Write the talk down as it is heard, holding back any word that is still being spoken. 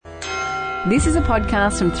This is a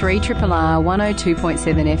podcast from 3RRR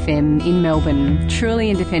 102.7 FM in Melbourne, truly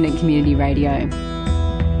independent community radio.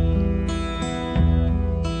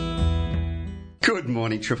 Good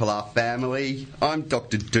morning, Triple R family. I'm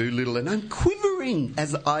Dr. Doolittle and I'm quivering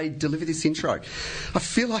as I deliver this intro. I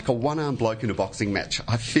feel like a one-armed bloke in a boxing match.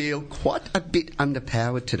 I feel quite a bit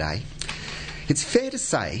underpowered today. It's fair to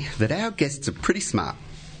say that our guests are pretty smart.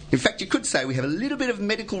 In fact, you could say we have a little bit of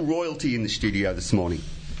medical royalty in the studio this morning.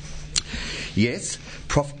 Yes,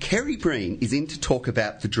 Prof. Kerry Breen is in to talk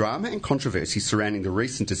about the drama and controversy surrounding the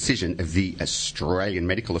recent decision of the Australian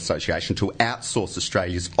Medical Association to outsource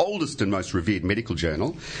Australia's oldest and most revered medical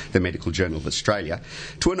journal, the Medical Journal of Australia,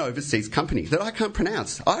 to an overseas company that I can't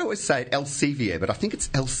pronounce. I always say it Elsevier, but I think it's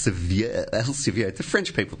Elsevier. Elsevier. The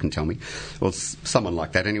French people can tell me, or someone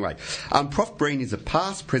like that anyway. Prof. Breen is a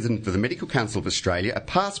past president of the Medical Council of Australia, a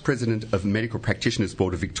past president of the Medical Practitioners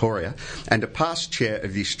Board of Victoria, and a past chair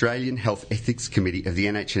of the Australian Health Ethics Committee of the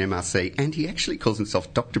NHMRC, and he actually calls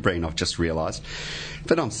himself Dr. Breen, I've just realised.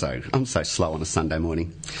 But I'm so slow on a Sunday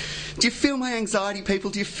morning. Do you feel my anxiety, people?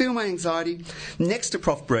 Do you feel my anxiety? Next to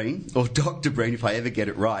Prof. Breen, or Dr. Breen if I ever get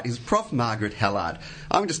it right, is Prof. Margaret Hallard.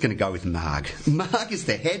 I'm just going to go with Marg. Marg is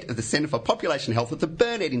the head of the Centre for Population Health at the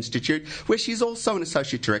Burnet Institute, where she's also an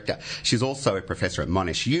associate director. She's also a professor at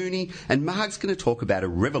Monash Uni, and Marg's going to talk about a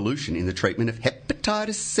revolution in the treatment of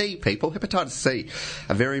hepatitis C, people. Hepatitis C,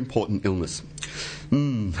 a very important illness.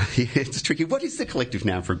 Yeah, it's tricky. What is the collective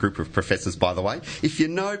noun for a group of professors, by the way? If you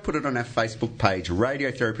know, put it on our Facebook page,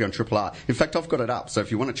 Radiotherapy on Triple R. In fact, I've got it up, so if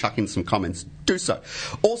you want to chuck in some comments, do so.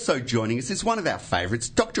 Also joining us is one of our favourites,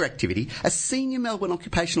 Dr. Activity, a senior Melbourne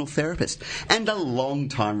occupational therapist and a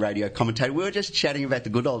long-time radio commentator. We were just chatting about the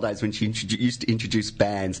good old days when she used to introduce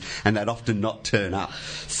bands and they'd often not turn up.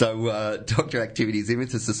 So Dr. Activity is in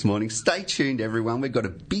with us this morning. Stay tuned, everyone. We've got a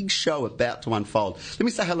big show about to unfold. Let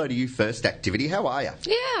me say hello to you first, Activity. How are you?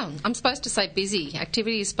 Yeah, I'm supposed to say busy.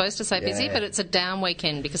 Activity is supposed to say busy, but it's a down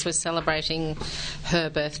weekend because we're celebrating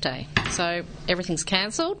her birthday. So everything's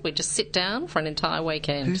cancelled. We just sit down for an entire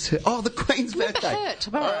weekend. Who's her? Oh, the Queen's birthday.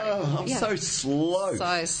 I'm so slow.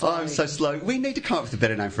 So slow. I'm so slow. We need to come up with a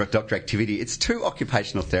better name for Dr. Activity. It's too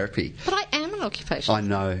occupational therapy. But I am an occupational I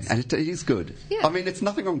know, and it is good. Yeah. I mean, it's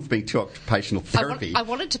nothing wrong with being too occupational therapy. I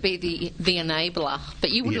wanted to be the enabler,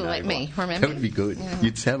 but you wouldn't let me, remember? That would be good. Yeah.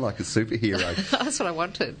 You'd sound like a superhero. That's what I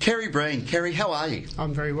wanted. Kerry Breen. Kerry, how are you?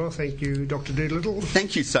 I'm very well, thank you, Dr. Doolittle.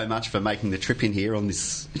 Thank you so much for making the trip in here on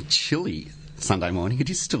this chilly Sunday morning. It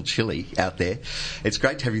is still chilly out there. It's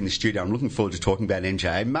great to have you in the studio. I'm looking forward to talking about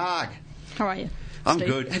NJ. Marg. How are you? I'm Steve?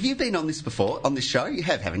 good. Have you been on this before, on this show? You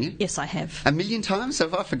have, haven't you? Yes, I have. A million times?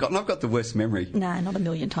 Have I forgotten? I've got the worst memory. No, not a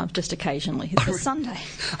million times, just occasionally. It's a Sunday.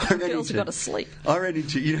 The girls have got to sleep. I ran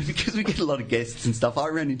into, because we get a lot of guests and stuff, I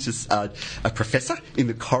ran into a professor in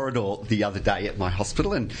the corridor the other day at my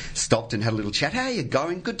hospital and stopped and had a little chat. How are you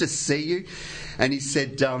going? Good to see you. And he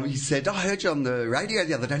said, I heard you on the radio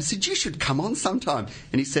the other day. I said, you should come on sometime.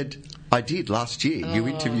 And he said, I did last year. You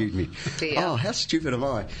interviewed me. Dear. Oh, how stupid am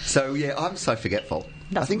I? So, yeah, I'm so forgetful.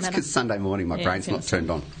 I think it's because Sunday morning my brain's not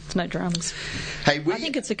turned on. It's no dramas. Hey, I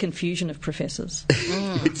think it's a confusion of professors.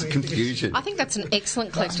 It's a confusion. I think that's an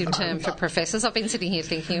excellent collective term for professors. I've been sitting here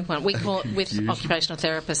thinking of one. We call it, with occupational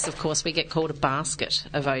therapists, of course, we get called a basket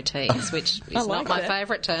of OTs, which is not my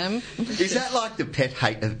favourite term. Is that like the pet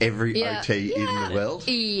hate of every OT in the world?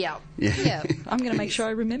 Yeah. I'm going to make sure I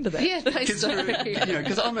remember that. Yeah, please do.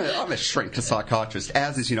 Because I'm a shrink to psychiatrist.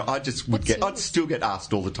 Ours is, I'd still get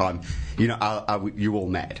asked all the time, are you all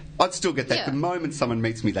mad? I'd still get that. Yeah. The moment someone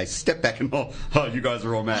meets me, they step back and, oh, you guys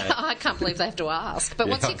are all mad. I can't believe they have to ask. But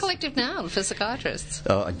what's your collective noun for psychiatrists?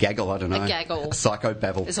 A gaggle, I don't know. A gaggle. A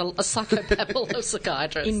psychobabble. It's a psychobabble of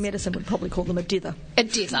psychiatrists. In medicine, we'd probably call them a dither. A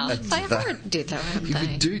dither. They are a dither, aren't they?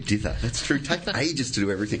 We do dither. That's true. Take ages to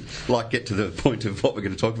do everything. Get to the point of what we're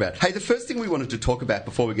going to talk about. Hey, the first thing we wanted to talk about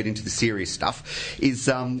before we get into the serious stuff is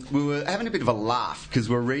we were having a bit of a laugh because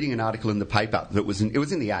we were reading an article in the paper that was in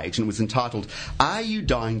The Age, and it was entitled, Are You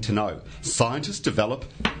Dying to Know? Scientists develop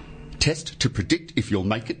test to predict if you'll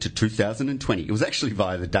make it to 2020. It was actually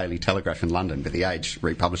via the Daily Telegraph in London, but The Age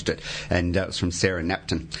republished it, and it was from Sarah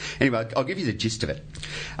Napton. Anyway, I'll give you the gist of it.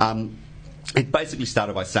 It basically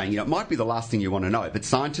started by saying, it might be the last thing you want to know, but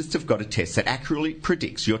scientists have got a test that accurately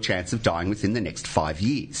predicts your chance of dying within the next 5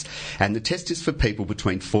 years. And the test is for people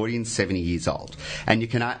between 40 and 70 years old. And you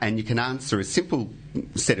can answer a simple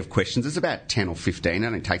set of questions. It's about 10 or 15,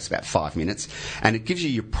 and it takes about 5 minutes. And it gives you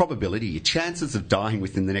your probability, your chances of dying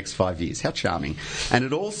within the next 5 years. How charming. And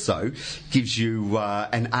it also gives you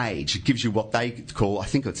an age. It gives you what they call, I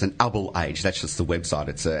think it's an UBL age. That's just the website.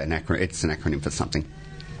 It's an acronym for something.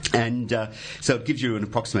 And so it gives you an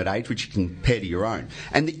approximate age, which you can compare to your own.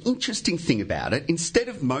 And the interesting thing about it, instead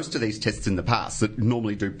of most of these tests in the past that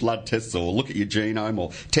normally do blood tests or look at your genome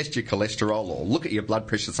or test your cholesterol or look at your blood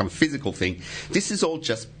pressure, some physical thing, this is all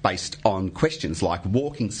just based on questions like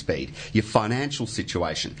walking speed, your financial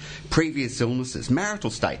situation, previous illnesses, marital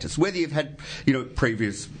status, whether you've had,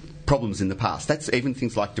 previous problems in the past. That's even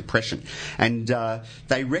things like depression. And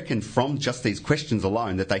they reckon from just these questions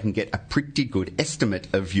alone that they can get a pretty good estimate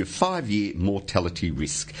of your 5-year mortality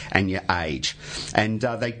risk and your age. And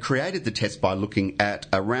they created the test by looking at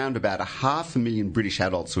around about 500,000 British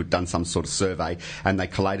adults who had done some sort of survey, and they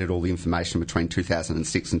collated all the information between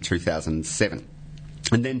 2006 and 2007.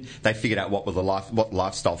 And then they figured out what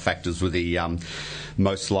lifestyle factors were the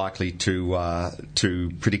most likely to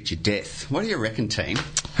predict your death. What do you reckon, team?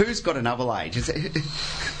 Who's got an oval age?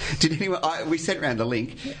 Did anyone? We sent around the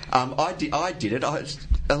link. I did it.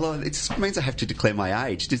 It just means I have to declare my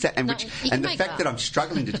age. Does that? And the fact that I'm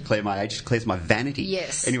struggling to declare my age declares my vanity.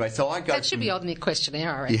 Yes. Anyway, so I go. That should be on the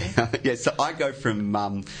questionnaire, I reckon. Yeah. So I go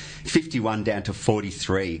from 51 down to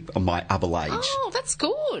 43 on my oval age. Oh, that's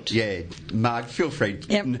good. Yeah, Marg, feel free.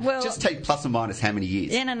 Yeah, well, just take plus or minus how many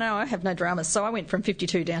years. Yeah, no, I have no dramas. So I went from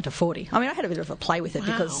 52 down to 40. I mean, I had a bit of a play with it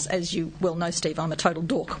because, as you well know, Steve, I'm a total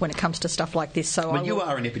dork when it comes to stuff like this. So you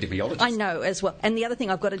are an epidemiologist. I know as well. And the other thing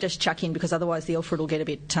I've got to just chuck in, because otherwise the Alfred will get a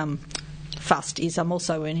bit fussed, is I'm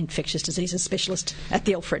also an infectious diseases specialist at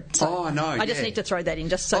the Alfred. So I just need to throw that in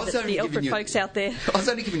just so that the Alfred folks out there... I was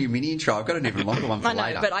only giving you a mini intro. I've got an even longer one for later.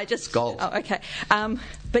 I know, but I just... Gold. Oh, okay.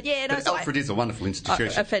 But yeah... No, but Alfred is a wonderful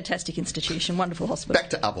institution. A fantastic institution, wonderful hospital. Back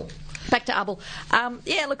to Ubble.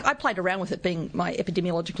 Yeah, look, I played around with it being my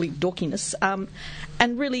epidemiologically dorkiness,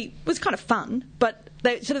 and really was kind of fun, but...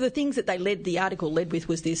 sort of the things that the article led with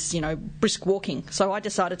was this, brisk walking. So I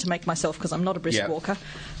decided to make myself, because I'm not a brisk walker,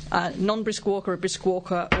 non-brisk walker, a brisk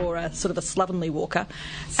walker, or a sort of a slovenly walker.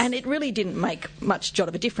 And it really didn't make much jot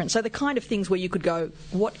of a difference. So the kind of things where you could go,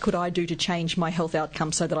 what could I do to change my health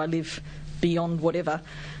outcome so that I live beyond whatever?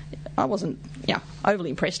 I wasn't overly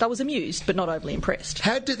impressed. I was amused, but not overly impressed.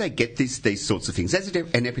 How do they get these sorts of things? As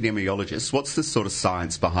an epidemiologist, what's the sort of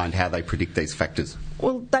science behind how they predict these factors?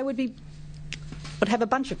 Well, they would have a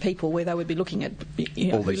bunch of people where they would be looking at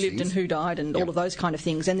who lived things. And who died and all of those kind of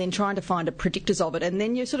things, and then trying to find predictors of it. And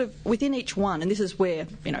then you're sort of within each one, and this is where,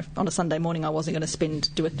 on a Sunday morning I wasn't going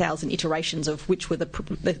to do 1,000 iterations of which were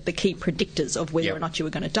the key predictors of whether or not you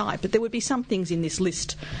were going to die. But there would be some things in this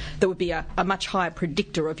list that would be a much higher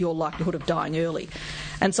predictor of your likelihood of dying early.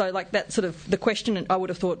 And so like that sort of the question I would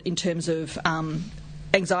have thought in terms of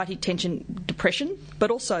anxiety, tension, depression,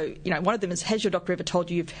 but also, one of them is, has your doctor ever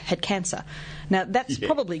told you you've had cancer? Now, that's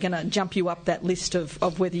probably going to jump you up that list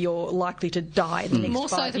of whether you're likely to die in the next 5 years. More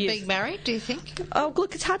so than being married, do you think? Oh,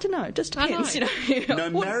 look, it's hard to know. It just depends. No,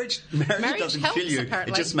 marriage doesn't helps, kill you.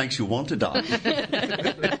 apparently. It just makes you want to die.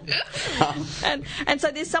 And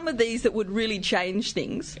so there's some of these that would really change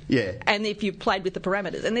things. Yeah. And if you played with the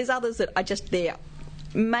parameters. And there's others that are just there.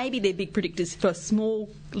 Maybe they're big predictors for small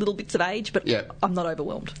little bits of age, but I'm not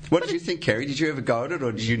overwhelmed. What did you think, Kerry? Did you ever go at it,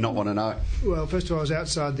 or did you not want to know? Well, first of all, I was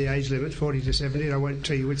outside the age limit, 40 to 70, and I won't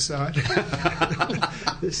tell you which side.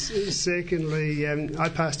 Secondly, I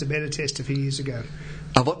passed a better test a few years ago.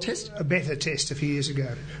 A what test? A better test a few years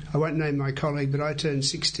ago. I won't name my colleague, but I turned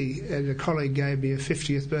 60, and a colleague gave me a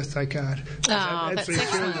 50th birthday card. Oh, that's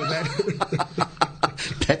excellent.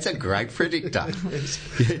 That's a great predictor.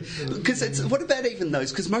 Because what about even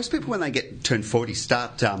those? Because most people, when they turn 40,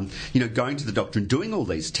 start going to the doctor and doing all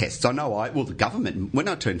these tests. I know the government, when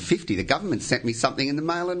I turned 50, the government sent me something in the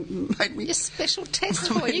mail and made me a special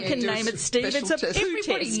test for you. You can name it, Steve. It's a poo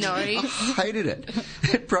everybody test. knows. I hated it.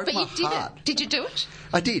 It broke my heart. But you did it. Did you do it?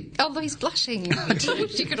 I did. Oh, he's blushing. I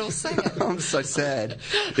wish you could all see it. I'm so sad.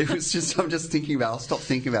 It was just, I'm just thinking about it. I'll stop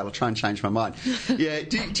thinking about it. I'll try and change my mind. Yeah.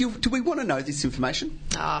 Do we want to know this information?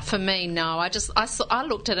 For me, no. I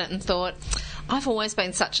looked at it and thought, I've always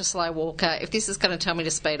been such a slow walker. If this is going to tell me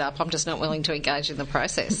to speed up, I'm just not willing to engage in the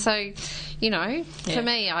process. So, for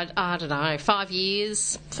me, I don't know, 5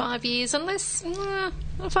 years, unless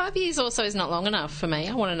 5 years also is not long enough for me.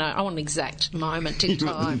 I want to know. I want an exact moment in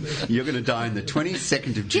time. You're going to die on the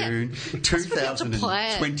 22nd of June,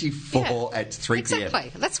 2024 at 3 p.m.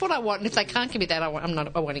 Exactly. That's what I want. And if they can't give me that, I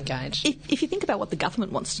won't engage. If you think about what the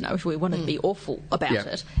government wants to know, if we want to be awful about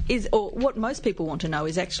it, or what most people want to know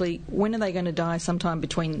is actually when are they going to die sometime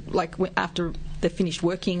between, like after they've finished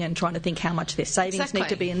working and trying to think how much their savings need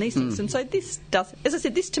to be in these things. And so this does, as I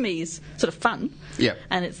said, this to me is sort of fun. Yeah.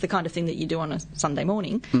 And it's the kind of thing that you do on a Sunday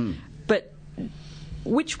morning. But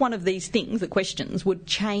which one of these things, the questions, would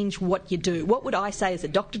change what you do? What would I say as a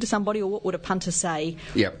doctor to somebody, or what would a punter say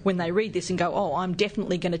when they read this and go, oh, I'm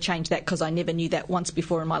definitely going to change that because I never knew that once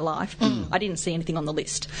before in my life. I didn't see anything on the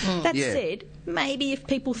list. That said, maybe if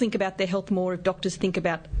people think about their health more, if doctors think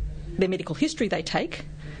about their medical history they take,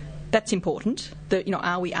 that's important.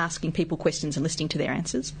 Are we asking people questions and listening to their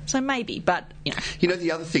answers? So maybe, but,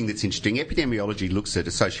 the other thing that's interesting, epidemiology looks at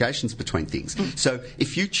associations between things. So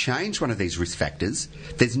if you change one of these risk factors,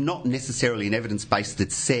 there's not necessarily an evidence base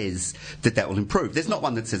that says that will improve. There's not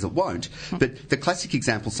one that says it won't. But the classic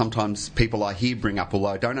example sometimes people I hear bring up, although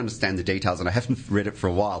I don't understand the details and I haven't read it for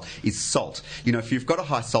a while, is salt. If you've got a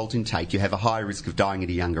high salt intake, you have a higher risk of dying at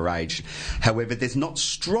a younger age. However, there's not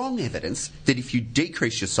strong evidence that if you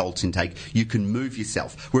decrease your salt intake, you can move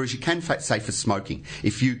yourself. Whereas you can say for smoking,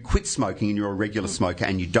 if you quit smoking and you're a regular smoker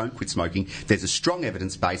and you don't quit smoking, there's a strong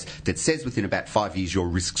evidence base that says within about 5 years your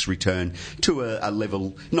risks return to a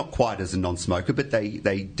level not quite as a non-smoker, but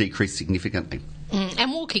they decrease significantly.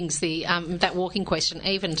 And walking's that walking question,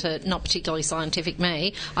 even to not particularly scientific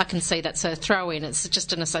me, I can see that's a throw-in. It's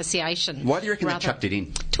just an association. Why do you reckon they chucked it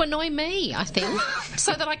in? To annoy me, I think,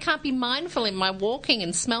 so that I can't be mindful in my walking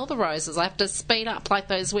and smell the roses. I have to speed up like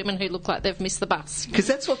those women who look like they've missed the bus. Because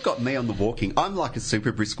that's what got me on the walking. I'm like a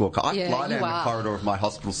super brisk walker. I fly down the corridor of my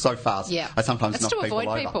hospital so fast, I sometimes knock people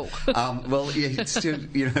over. That's to avoid people. It's still,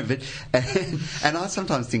 but and I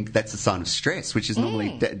sometimes think that's a sign of stress, which is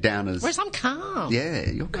normally down as... Whereas I'm calm. Yeah,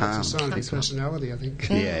 you're calm. It's a sign of personality, I think.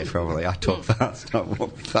 Yeah, probably. I talk fast, I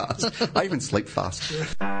walk fast. I even sleep fast.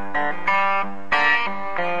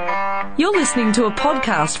 You're listening to a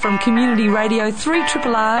podcast from Community Radio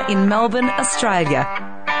 3RRR in Melbourne, Australia.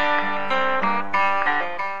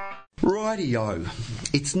 Rightio.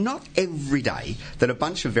 It's not every day that a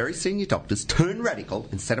bunch of very senior doctors turn radical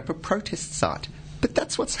and set up a protest site. But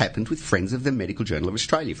that's what's happened with Friends of the Medical Journal of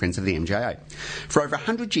Australia, Friends of the MJA. For over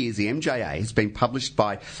 100 years, the MJA has been published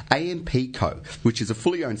by AMP Co, which is a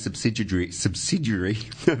fully owned subsidiary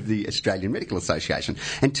of the Australian Medical Association,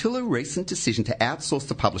 until a recent decision to outsource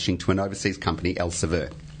the publishing to an overseas company,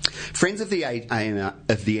 Elsevier. Friends of the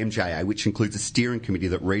MJA, which includes a steering committee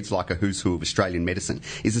that reads like a who's who of Australian medicine,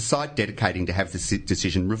 is a site dedicating to have this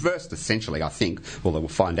decision reversed, essentially, I think, although we'll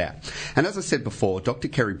find out. And as I said before, Dr.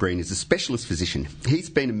 Kerry Breen is a specialist physician. He's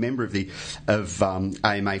been a member of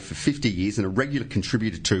AMA for 50 years and a regular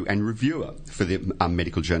contributor to and reviewer for the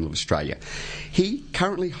Medical Journal of Australia. He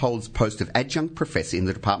currently holds the post of adjunct professor in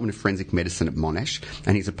the Department of Forensic Medicine at Monash,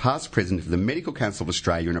 and he's a past president of the Medical Council of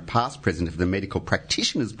Australia and a past president of the Medical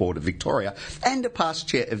Practitioners Board of Victoria and a past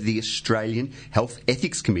chair of the Australian Health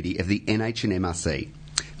Ethics Committee of the NHMRC.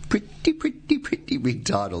 Pretty big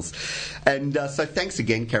titles. And so thanks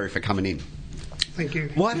again, Kerry, for coming in. Thank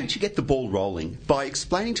you. Why don't you get the ball rolling by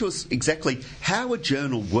explaining to us exactly how a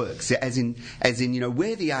journal works, as in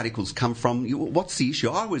where the articles come from, what's the issue?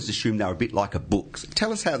 I always assumed they were a bit like a book.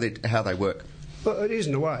 Tell us how they work. Well, it is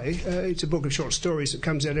in a way. It's a book of short stories that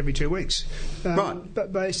comes out every 2 weeks. Right.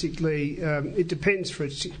 But basically, it depends for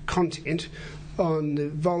its content on the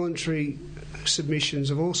voluntary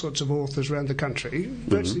submissions of all sorts of authors around the country.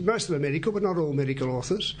 Virtually most of them are medical, but not all medical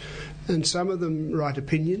authors. And some of them write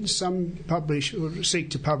opinions. Some publish or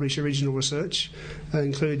seek to publish original research,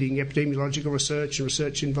 including epidemiological research and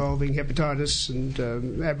research involving hepatitis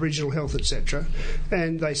and Aboriginal health, etc.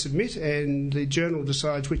 And they submit, and the journal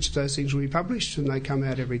decides which of those things will be published, and they come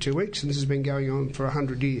out every 2 weeks. And this has been going on for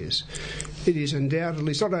 100 years. It is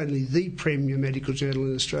undoubtedly, it's not only the premier medical journal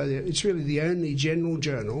in Australia, it's really the only general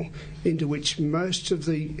journal into which most of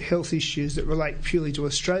the health issues that relate purely to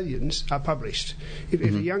Australians are published. If a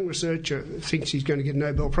young researcher thinks he's going to get a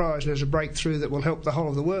Nobel Prize and has a breakthrough that will help the whole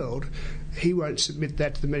of the world, he won't submit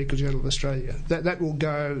that to the Medical Journal of Australia. That will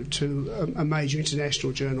go to a major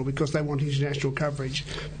international journal because they want international coverage.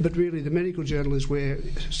 But really, the Medical Journal is where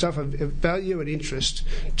stuff of value and interest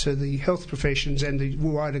to the health professions and the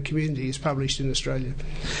wider community is published in Australia.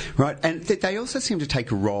 Right, and they also seem to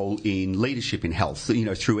take a role in leadership in health,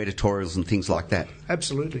 through editorials and things like that.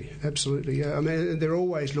 Absolutely. I mean, they're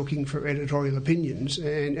always looking for editorial opinions,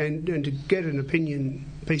 and to get an opinion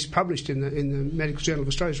piece published in the Medical Journal of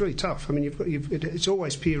Australia is really tough. I mean, it's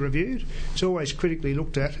always peer reviewed, it's always critically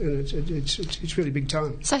looked at, and it's really big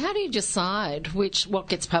time. So how do you decide what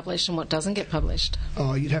gets published and what doesn't get published?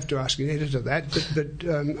 Oh, you'd have to ask an editor that, but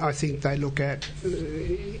I think they look at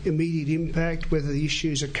immediate impact, whether the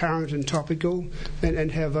issues are current and topical,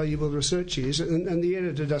 and how valuable the research is. And the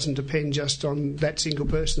editor doesn't depend just on that single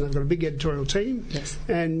person. They've got a big editorial team, yes.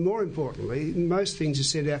 And more importantly, most things are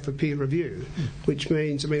sent out for peer review, which means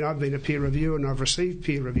means, I've been a peer reviewer and I've received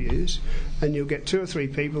peer reviews, and you'll get 2 or 3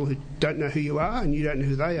 people who don't know who you are and you don't know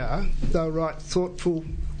who they are. They'll write thoughtful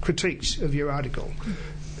critiques of your article.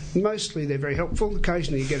 Mostly they're very helpful.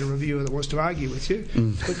 Occasionally you get a reviewer that wants to argue with you,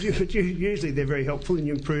 but usually they're very helpful and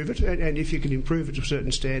you improve it. And if you can improve it to a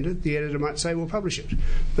certain standard, the editor might say, well, publish it.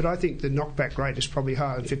 But I think the knockback rate is probably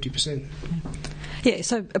higher than 50%. Yeah,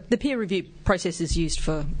 so the peer review process is used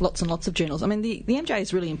for lots and lots of journals. The MJ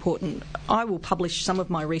is really important. I will publish some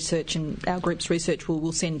of my research, and our group's research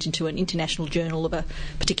will send into an international journal of a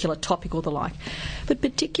particular topic or the like. But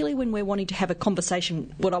particularly when we're wanting to have a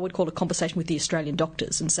conversation, what I would call a conversation with the Australian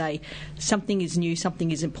doctors, and say something is new,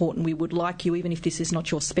 something is important, we would like you, even if this is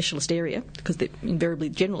not your specialist area, because they're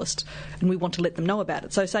invariably generalists, and we want to let them know about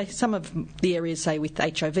it. So say some of the areas, say with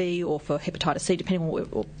HIV or for hepatitis C, depending on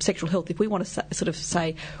or sexual health, if we want to sort of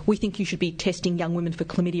say, we think you should be testing young women for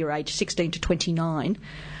chlamydia age 16 to 29,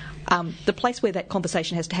 the place where that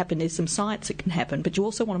conversation has to happen, there's some science that can happen, but you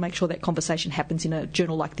also want to make sure that conversation happens in a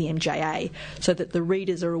journal like the MJA, so that the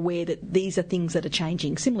readers are aware that these are things that are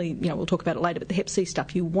changing. Similarly, we'll talk about it later, but the Hep C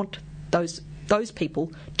stuff, you want those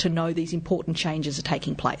people to know these important changes are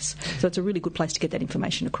taking place. So it's a really good place to get that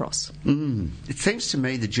information across. It seems to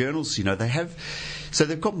me the journals,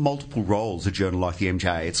 they've got multiple roles, a journal like the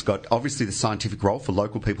MJ. It's got obviously the scientific role for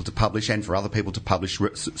local people to publish and for other people to publish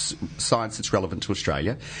science that's relevant to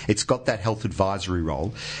Australia. It's got that health advisory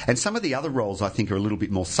role. And some of the other roles I think are a little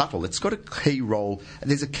bit more subtle. It's got a key role.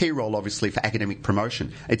 There's a key role obviously for academic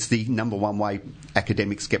promotion. It's the number one way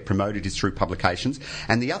academics get promoted is through publications.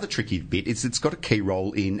 And the other tricky bit is it's got a key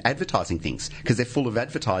role in advertising things, because they're full of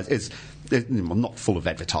advertisers. Well, not full of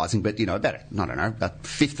advertising, but, about a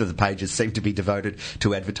fifth of the pages seem to be devoted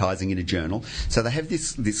to advertising in a journal. So they have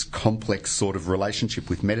this complex sort of relationship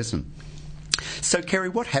with medicine. So, Kerry,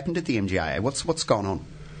 what happened at the MGA? What's gone on?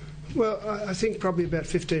 Well, I think probably about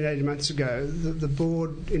 15, 18 months ago, the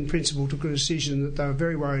board, in principle, took a decision that they were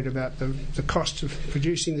very worried about the cost of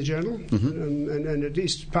producing the journal, and it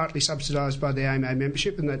is partly subsidised by the AMA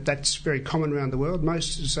membership, and that's very common around the world.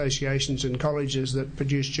 Most associations and colleges that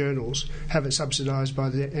produce journals have it subsidised by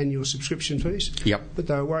the annual subscription fees. Yep. But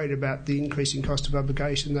they were worried about the increasing cost of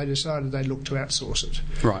publication. They decided they'd look to outsource it.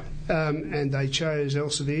 Right. And they chose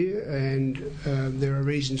Elsevier, and there are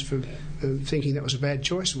reasons for thinking that was a bad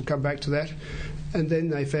choice. We'll come back to that. And then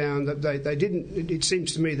they found that they didn't. It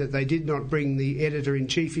seems to me that they did not bring the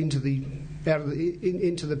editor-in-chief into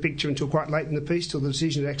the picture until quite late in the piece, till the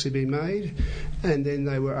decision had actually been made, and then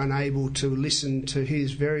they were unable to listen to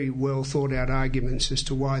his very well thought out arguments as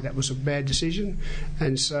to why that was a bad decision,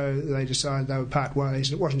 and so they decided they would part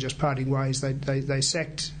ways. And it wasn't just parting ways; they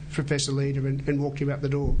sacked Professor Leader and walked him out the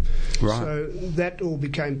door. Right. So that all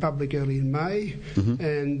became public early in May,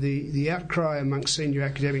 and the outcry amongst senior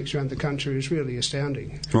academics around the country is really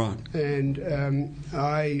astounding. Right. And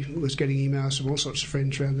I was getting emails from all sorts of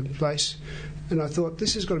friends around the place, and I thought,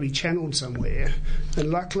 this has got to be channelled somewhere. And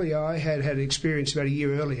luckily I had experience about a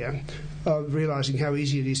year earlier of realising how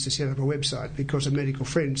easy it is to set up a website, because a medical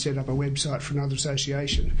friend set up a website for another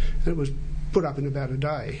association, and it was put up in about a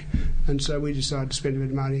day. And so we decided to spend a bit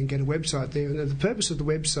of money and get a website there. And the purpose of the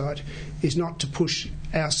website is not to push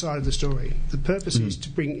our side of the story. The purpose is to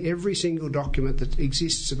bring every single document that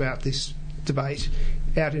exists about this debate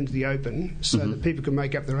out into the open, so that people can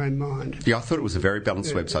make up their own mind. Yeah, I thought it was a very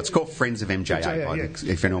balanced website. It's called Friends of MJA,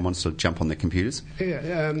 if anyone wants to jump on their computers.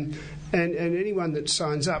 Yeah, and anyone that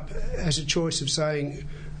signs up has a choice of saying,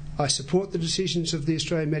 I support the decisions of the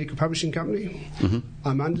Australian Medical Publishing Company,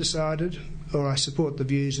 I'm undecided, or I support the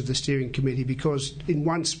views of the steering committee, because in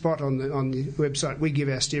one spot on the website we give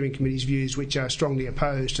our steering committee's views, which are strongly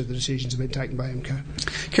opposed to the decisions that have been taken by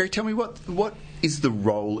MCO. Kerry, tell me what is the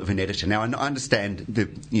role of an editor? Now, I understand the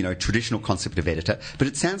traditional concept of editor, but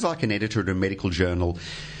it sounds like an editor at a medical journal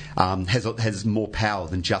has more power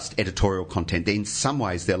than just editorial content. In some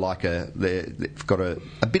ways, they've got a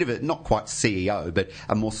bit of a, not quite CEO, but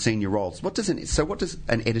a more senior role. What does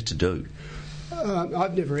an editor do?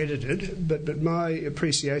 I've never edited, but my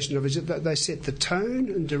appreciation of it is that they set the tone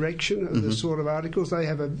and direction of the sort of articles. They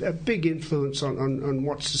have a big influence on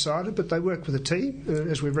what's decided, but they work with a team.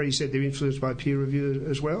 As we've already said, they're influenced by peer review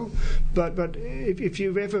as well. But if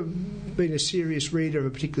you've ever been a serious reader of a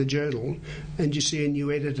particular journal and you see a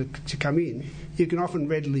new editor to come in, you can often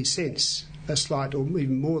readily sense a slight, or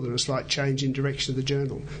even more than a slight, change in direction of the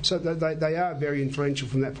journal. So they are very influential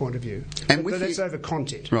from that point of view. And that's over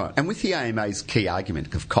content. Right. And with the AMA's key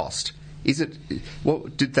argument of cost, Is it?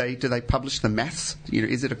 Did they publish the maths?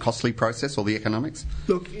 Is it a costly process or the economics?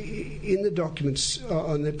 Look, in the documents,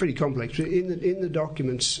 and they're pretty complex. But in the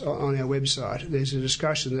documents on our website, there's a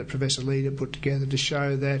discussion that Professor Leader put together to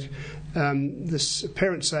show that the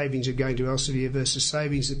apparent savings are going to Elsevier versus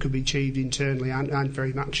savings that could be achieved internally aren't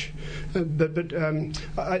very much. But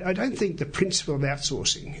I don't think the principle of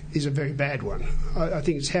outsourcing is a very bad one. I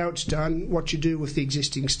think it's how it's done, what you do with the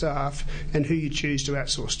existing staff, and who you choose to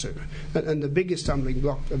outsource to. And the biggest stumbling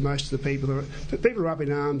block of most of the people are up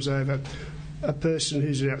in arms over a person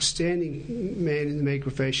who's an outstanding man in the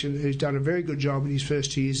medical profession who's done a very good job in his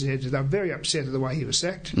first 2 years ahead. They were very upset at the way he was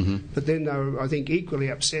sacked, but then they were, I think, equally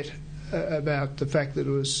upset about the fact that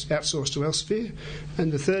it was outsourced to Elsevier.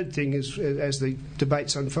 And the third thing is, as the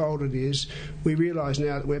debates unfolded, is we realise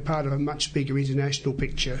now that we're part of a much bigger international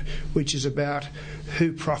picture, which is about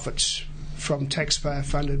who profits from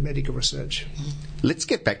taxpayer-funded medical research. Let's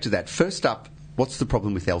get back to that. First up, what's the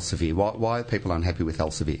problem with Elsevier? Why are people unhappy with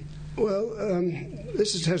Elsevier? Well,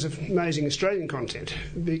 this has amazing Australian content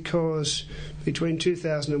because between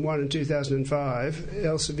 2001 and 2005,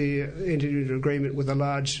 Elsevier entered into an agreement with a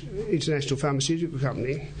large international pharmaceutical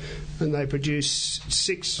company, and they produced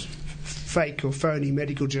 6 fake or phony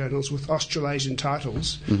medical journals with Australasian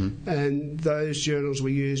titles, and those journals were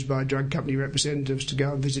used by drug company representatives to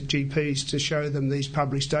go and visit GPs to show them these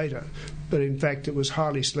published data. But in fact, it was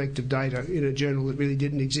highly selective data in a journal that really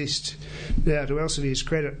didn't exist. Now, to Elsevier's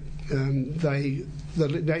credit, the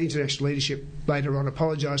international leadership later on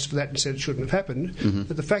apologised for that and said it shouldn't have happened.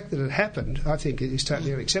 But the fact that it happened, I think, is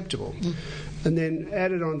totally unacceptable. And then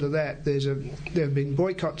added on to that, there have been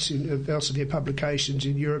boycotts of Elsevier publications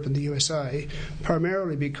in Europe and the USA,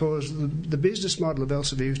 primarily because the business model of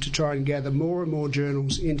Elsevier is to try and gather more and more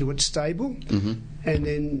journals into its stable and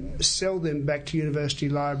then sell them back to university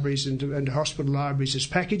libraries and hospital libraries as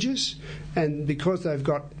packages. And because they've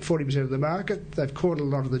got 40% of the market, they've caught a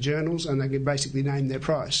lot of the journals and they can basically name their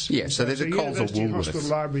price. Yeah, so there's a Coles or Woolworths. Hospital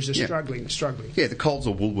libraries are struggling. Yeah, the Coles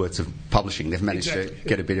or Woolworths of publishing. They've managed to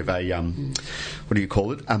get a bit of a, what do you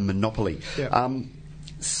call it, a monopoly. Yeah.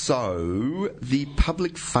 So the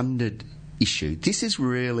public-funded issue, this is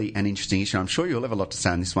really an interesting issue. I'm sure you'll have a lot to say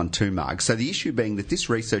on this one too, Marg. So the issue being that this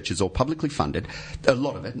research is all publicly funded, a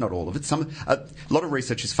lot of it, not all of it. A lot of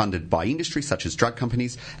research is funded by industry, such as drug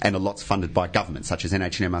companies, and a lot's funded by government, such as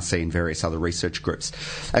NHMRC and various other research groups.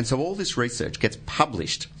 And so all this research gets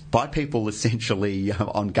published by people essentially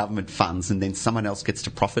on government funds, and then someone else gets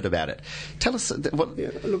to profit about it. Tell us what... Yeah,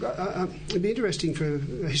 look, it'd be interesting for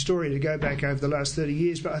a historian to go back over the last 30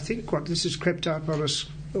 years, but I think what this has crept up on us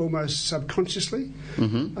almost subconsciously.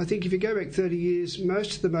 I think if you go back 30 years,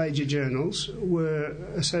 most of the major journals were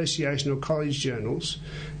association or college journals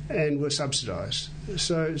and were subsidised.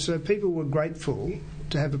 So people were grateful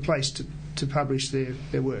to have a place to publish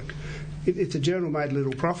their work. If the journal made a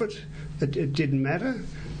little profit, it didn't matter,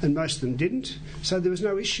 and most of them didn't, so there was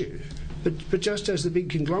no issue. But just as the big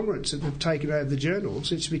conglomerates have taken over the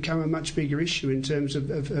journals, it's become a much bigger issue in terms of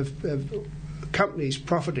companies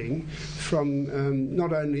profiting from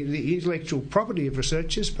not only the intellectual property of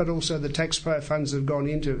researchers, but also the taxpayer funds that have gone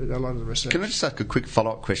into a lot of the research. Can I just ask a quick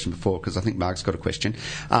follow-up question before, because I think Mark's got a question.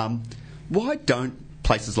 Why don't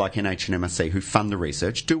places like NH and MRC, who fund the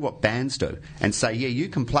research, do what bands do and say, yeah, you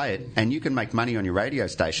can play it and you can make money on your radio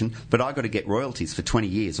station, but I've got to get royalties for 20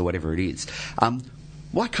 years or whatever it is?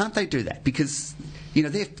 Why can't they do that? Because,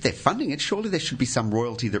 they're funding it. Surely there should be some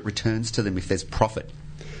royalty that returns to them if there's profit.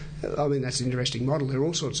 I mean, that's an interesting model. There are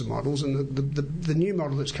all sorts of models, and the new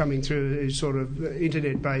model that's coming through is sort of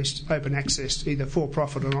internet-based open access, either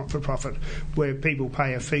for-profit or not-for-profit, where people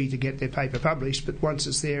pay a fee to get their paper published, but once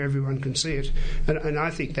it's there, everyone can see it. And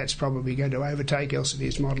I think that's probably going to overtake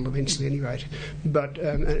Elsevier's model eventually, at any rate. But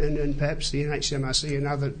and perhaps the NHMRC and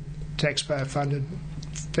other taxpayer-funded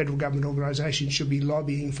federal government organisations should be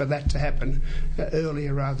lobbying for that to happen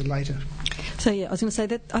earlier rather than later. So, I was going to say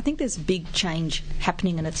that I think there's big change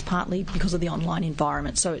happening, and it's partly because of the online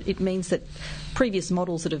environment. So it means that previous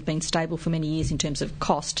models that have been stable for many years in terms of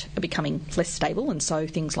cost are becoming less stable, and so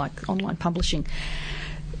things like online publishing.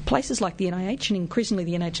 Places like the NIH and increasingly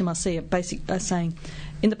the NHMRC are saying,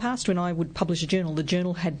 in the past when I would publish a journal, the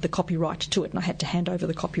journal had the copyright to it and I had to hand over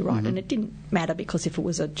the copyright. And it didn't matter, because if it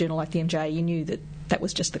was a journal like the MJ, you knew that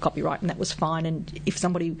was just the copyright and that was fine. And if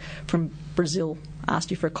somebody from Brazil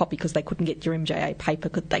asked you for a copy because they couldn't get your MJA paper,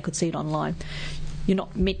 they could see it online, you're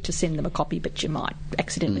not meant to send them a copy, but you might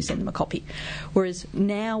accidentally send them a copy. Whereas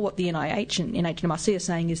now what the NIH and NHMRC are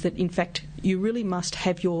saying is that, in fact, you really must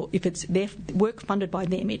have if it's their work funded by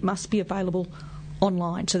them, it must be available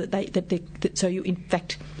online, so that so you, in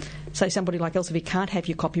fact, say somebody like Elsevier can't have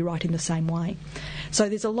your copyright in the same way. So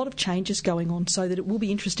there's a lot of changes going on, so that it will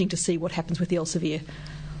be interesting to see what happens with the Elsevier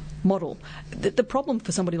model. The problem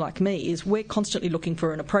for somebody like me is we're constantly looking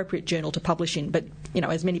for an appropriate journal to publish in, but,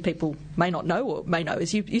 as many people may not know or may know,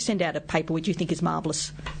 is you send out a paper which you think is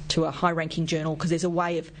marvellous to a high-ranking journal because there's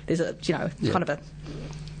kind of a...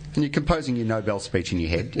 And you're composing your Nobel speech in your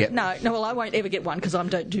head. Yep. No, well, I won't ever get one because I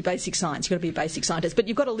don't do basic science. You've got to be a basic scientist. But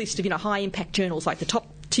you've got a list of, high-impact journals, like the top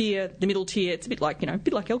tier, the middle tier. It's a bit like,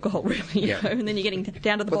 alcohol, really. You know? And then you're getting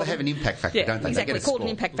down to the bottom. Well, they have an impact factor, don't they? Exactly. They get a called score.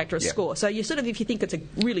 An impact factor, a score. So you if you think it's a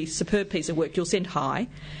really superb piece of work, you'll send high.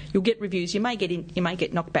 You'll get reviews. You may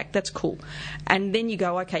get knocked back. That's cool. And then you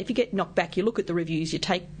go, okay, if you get knocked back, you look at the reviews, you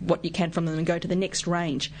take what you can from them and go to the next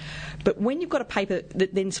range. But when you've got a paper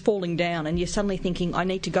that then's falling down and you're suddenly thinking, I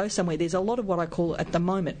need to go somewhere, there's a lot of what I call at the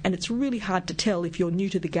moment, and it's really hard to tell if you're new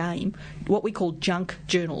to the game, what we call junk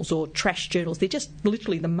journals or trash journals. They're just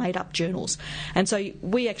literally the made-up journals. And so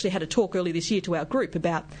we actually had a talk earlier this year to our group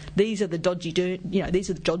about these are the dodgy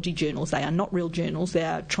journals. They are not real journals. They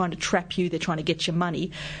are trying to trap you. They're trying to get your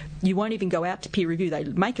money. You won't even go out to peer review. They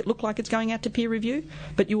make it look like it's going out to peer review,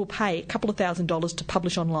 but you will pay a couple of $1,000s to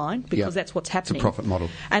publish online because that's what's happening. It's a profit model.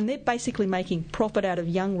 And they're basically making profit out of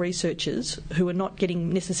young researchers who are not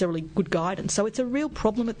getting necessarily good guidance. So it's a real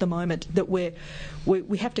problem at the moment that we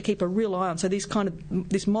have to keep a real eye on. So this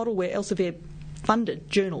model where Elsevier funded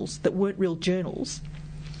journals that weren't real journals,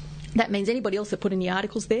 that means anybody else that put any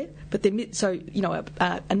articles there, but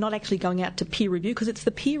are not actually going out to peer review, because it's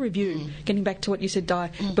the peer review, getting back to what you said, Di,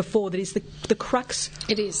 before, that is the crux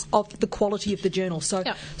of the quality of the journal. So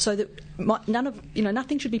that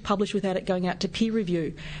nothing should be published without it going out to peer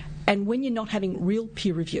review. And when you're not having real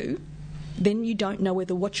peer review, then you don't know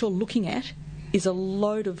whether what you're looking at is a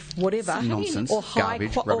load of whatever nonsense, or high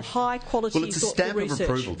quality. Well, it's a stamp research. of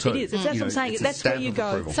approval too. It is. That's what I'm saying. That's where you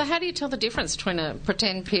go. Approval. So how do you tell the difference between a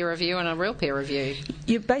pretend peer review and a real peer review?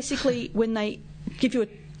 You basically, when they give you a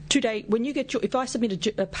 2-day, if I submit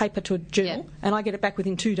a paper to a journal and I get it back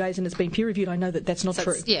within 2 days and it's been peer reviewed, I know that that's not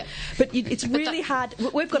true. But it's really hard.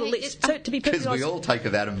 We've got a list. So to be perfectly honest, because we all take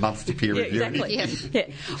about a month to peer review.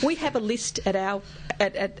 Exactly. We have a list at our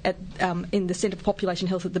in the Centre for Population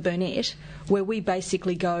Health at the Burnett, where we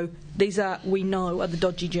basically go, these are the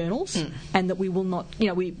dodgy journals, and that we will not,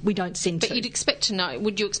 we don't send. But you'd expect to know.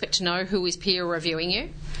 Would you expect to know who is peer reviewing you?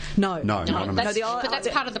 No. But that's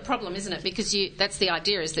part of the problem, isn't it? Because that's the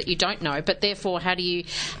idea, is that you don't know, but therefore how do you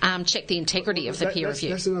check the integrity of the peer review?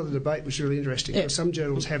 That's another debate which is really interesting. Yeah. Some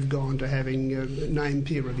journals have gone to having named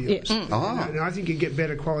peer reviewers. Yeah. And I think you get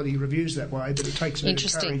better quality reviews that way, but it takes a bit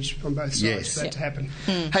of courage on both sides for that to happen.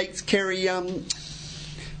 Hey, Kerry,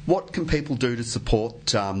 what can people do to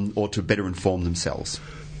support or to better inform themselves?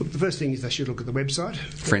 Look, the first thing is they should look at the website.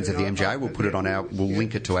 Friends of the MJA. We'll put it on we'll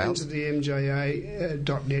link it to ours.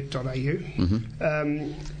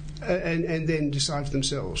 friendsofthemja.net.au. And then decide for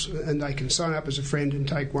themselves. And they can sign up as a friend and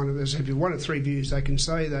take one of those. If you one of 3 views, they can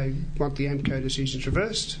say they want the AMCO decisions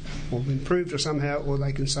reversed or improved or somehow, or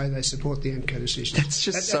they can say they support the AMCO decision. That's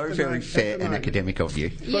just very fair and academic of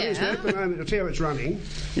you. But at the moment, I'll tell you how it's running.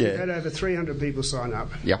 We've had over 300 people sign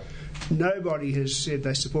up. Yep. Nobody has said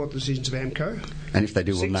they support the decisions of AMCO. And if they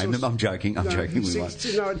do, we'll name them. I'm joking. We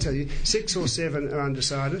won't. No, I tell you, 6 or 7 are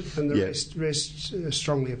undecided, and the rest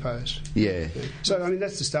strongly opposed. Yeah. So,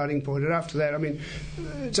 that's the starting point. And after that,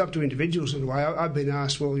 it's up to individuals in a way. I've been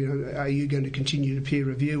asked, well, are you going to continue to peer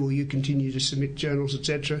review? Will you continue to submit journals,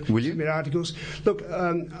 etc.? Will you? Submit articles? Look,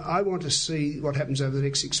 I want to see what happens over the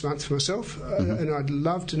next 6 months for myself, and I'd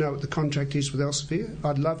love to know what the contract is with Elsevier.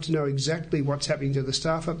 I'd love to know exactly what's happening to the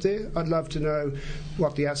staff up there. I'd love to know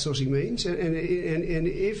what the outsourcing means, and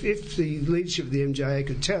if the leadership of the MJA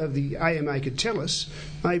could tell, the AMA could tell us,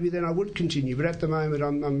 maybe then I would continue. But at the moment,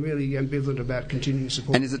 I'm really ambivalent about continuing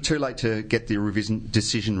support. And is it too late to get the revision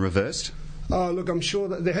decision reversed? Oh, look, I'm sure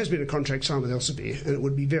that there has been a contract signed with Elsevier, and it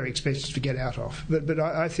would be very expensive to get out of. But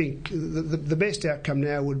I think the best outcome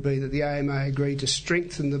now would be that the AMA agreed to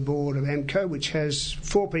strengthen the board of AMCO, which has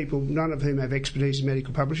 4 people, none of whom have expertise in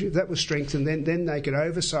medical publishing. If that was strengthened, then they could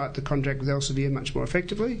oversight the contract with Elsevier much more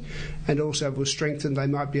effectively, and also if it was strengthened, they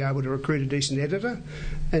might be able to recruit a decent editor.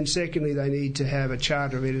 And secondly, they need to have a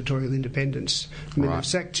charter of editorial independence. They've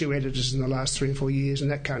sacked 2 editors in the last 3 or 4 years,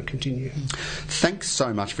 and that can't continue. Thanks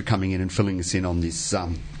so much for coming in and filling us in on this,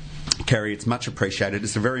 Kerry. It's much appreciated.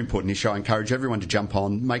 It's a very important issue. I encourage everyone to jump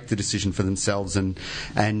on, make the decision for themselves, and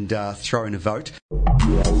throw in a vote.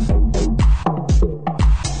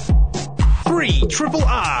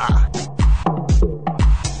 3RRR.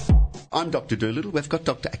 I'm Dr. Doolittle. We've got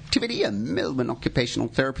Dr. Activity, a Melbourne occupational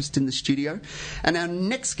therapist, in the studio. And our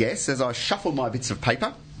next guest, as I shuffle my bits of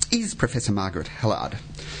paper, is Professor Margaret Hillard.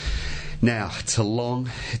 Now,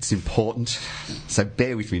 it's important, so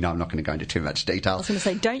bear with me. No, I'm not going to go into too much detail. I was going to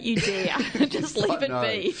say, don't you dare. Just leave it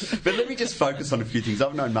be. But let me just focus on a few things.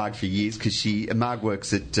 I've known Marg for years because Marg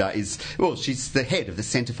works at, she's the head of the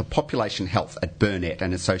Centre for Population Health at Burnett,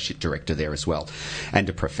 and Associate Director there as well, and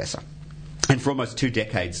a Professor. And for almost 2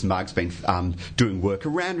 decades, Marg's been doing work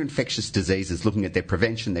around infectious diseases, looking at their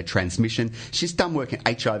prevention, their transmission. She's done work in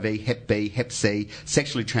HIV, Hep B, Hep C,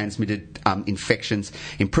 sexually transmitted infections,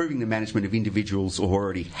 improving the management of individuals who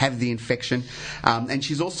already have the infection. And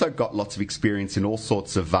she's also got lots of experience in all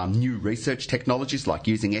sorts of new research technologies, like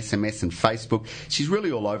using SMS and Facebook. She's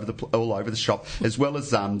really all over the shop, as well as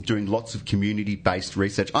doing lots of community-based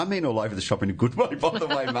research. I mean all over the shop in a good way, by the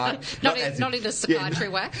way, Marg. not in a psychiatry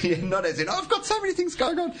way. Yeah, not as in, I've got so many things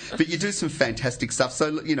going on. But you do some fantastic stuff.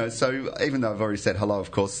 So, even though I've already said hello, of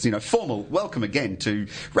course, formal welcome again to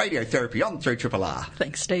Radiotherapy on 3RRR.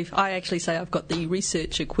 Thanks, Steve. I actually say I've got the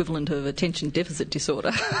research equivalent of attention deficit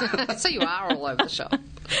disorder. So you are all over the shop.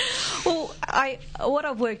 Well, what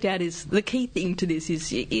I've worked out is the key thing to this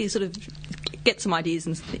is you sort of get some ideas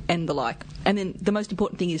and the like. And then the most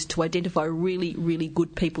important thing is to identify really, really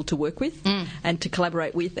good people to work with and to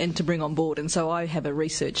collaborate with and to bring on board. And so I have a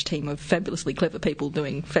research team of fabulously clever people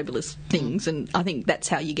doing fabulous things, and I think that's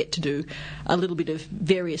how you get to do a little bit of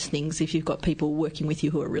various things if you've got people working with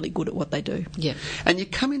you who are really good at what they do. Yeah. And you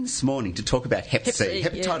come in this morning to talk about Hep C,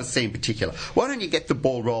 hepatitis C in particular. Why don't you get the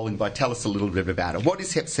ball rolling by tell us a little bit about it? What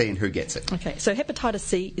is Hep C and who gets it? Okay, so hepatitis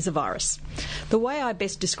C is a virus. The way I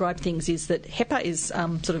best describe things is that hepa is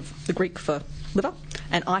sort of the Greek for liver,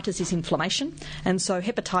 and itis is inflammation, and so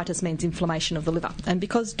hepatitis means inflammation of the liver. And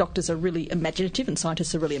because doctors are really imaginative and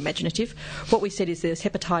scientists are really imaginative, what we said is there's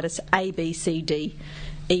hepatitis A, B, C, D,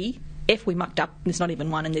 E. F we mucked up, there's not even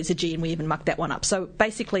one, and there's a G, and we even mucked that one up. So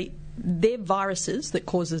basically, they're viruses that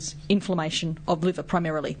causes inflammation of liver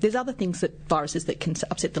primarily. There's other viruses that can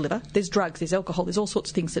upset the liver. There's drugs, there's alcohol, there's all sorts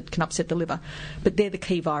of things that can upset the liver, but they're the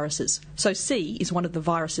key viruses. So C is one of the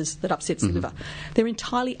viruses that upsets the liver. They're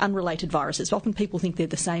entirely unrelated viruses. Often people think they're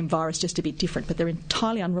the same virus, just a bit different, but they're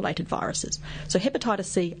entirely unrelated viruses. So hepatitis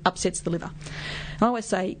C upsets the liver. And I always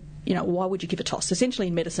say, why would you give a toss? Essentially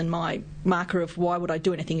in medicine, my marker of why would I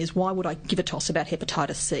do anything is why would I give a toss about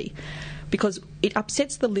hepatitis C? Because it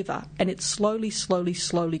upsets the liver and it slowly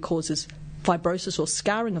causes fibrosis or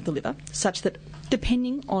scarring of the liver, such that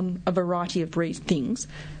depending on a variety of things,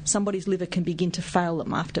 somebody's liver can begin to fail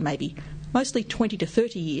them after maybe mostly 20 to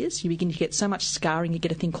 30 years. You begin to get so much scarring, you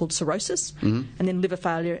get a thing called cirrhosis, and then liver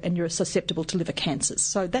failure, and you're susceptible to liver cancers.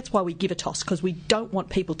 So that's why we give a toss, because we don't want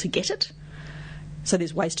people to get it. So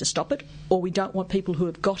there's ways to stop it, or we don't want people who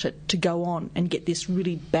have got it to go on and get this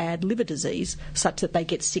really bad liver disease such that they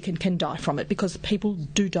get sick and can die from it, because people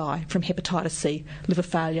do die from hepatitis C, liver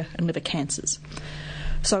failure and liver cancers.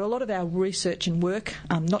 So a lot of our research and work,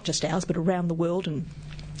 not just ours but around the world, and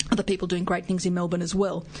other people doing great things in Melbourne as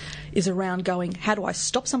well, is around going, how do I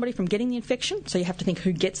stop somebody from getting the infection? So you have to think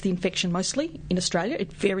who gets the infection mostly. In Australia,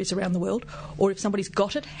 it varies around the world. Or if somebody's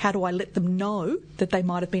got it, how do I let them know that they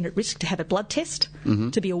might have been at risk to have a blood test,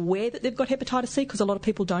 to be aware that they've got hepatitis C, because a lot of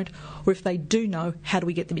people don't. Or if they do know, how do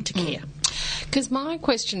we get them into care? Because my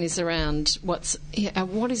question is around what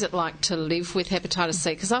is it like to live with hepatitis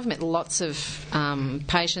C? Because I've met lots of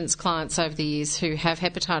patients, clients over the years who have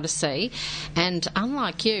hepatitis C, and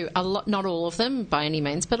unlike you, not all of them by any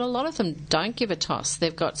means, but a lot of them don't give a toss.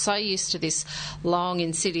 They've got so used to this long,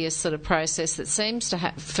 insidious sort of process that seems to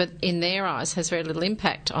have, in their eyes, has very little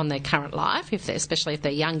impact on their current life, especially if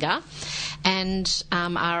they're younger, and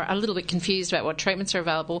are a little bit confused about what treatments are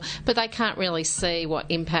available, but they can't really see what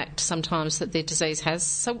impact sometimes that their disease has.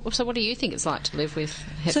 So what do you think it's like to live with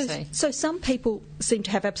Hep C? So some people seem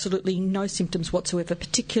to have absolutely no symptoms whatsoever,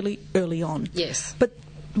 particularly early on. Yes. But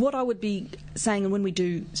what I would be saying, and when we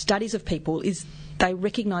do studies of people, is they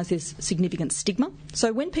recognise there's significant stigma.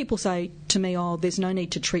 So when people say to me, there's no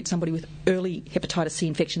need to treat somebody with early hepatitis C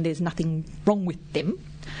infection, there's nothing wrong with them,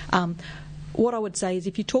 what I would say is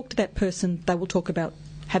if you talk to that person, they will talk about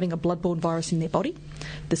having a bloodborne virus in their body,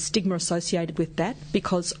 the stigma associated with that,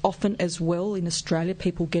 because often as well in Australia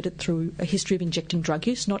people get it through a history of injecting drug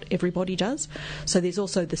use. Not everybody does. So there's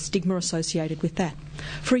also the stigma associated with that.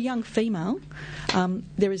 For a young female,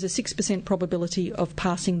 there is a 6% probability of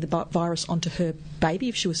passing the virus onto her baby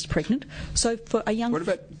if she was pregnant. So for a young... What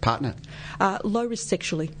about partner? Low risk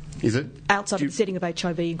sexually. Is it? Outside of the setting of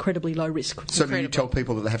HIV, incredibly low risk. So do you tell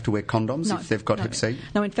people that they have to wear condoms if they've got Hep C?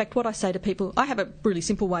 No, in fact, what I say to people, I have a really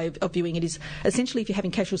simple way of viewing it is, essentially if you're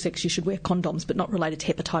having casual sex, you should wear condoms, but not related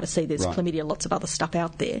to hepatitis C. There's chlamydia, lots of other stuff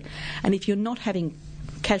out there. And if you're not having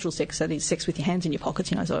casual sex, so there's sex with your hands in your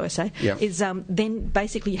pockets, as I always say, is then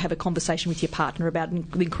basically you have a conversation with your partner about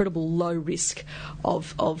the incredible low risk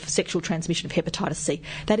of sexual transmission of hepatitis C.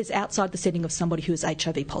 That is outside the setting of somebody who is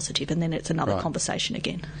HIV positive, and then it's another conversation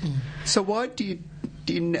again. So why do you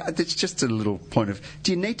that's just a little point of,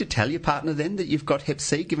 do you need to tell your partner then that you've got hep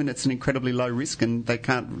C, given it's an incredibly low risk and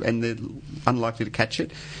they're unlikely to catch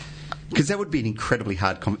it? Because that would be an incredibly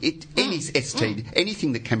hard any STD,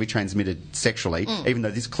 anything that can be transmitted sexually, even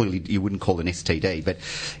though this clearly you wouldn't call an STD, but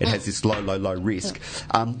it has this low risk.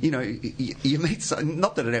 You meet,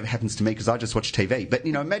 not that it ever happens to me because I just watch TV, but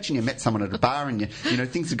imagine you met someone at a bar and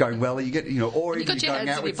things are going well, you get or even you're going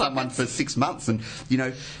out with someone for 6 months, and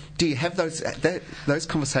do you have those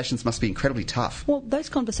conversations? Must be incredibly tough. Well, those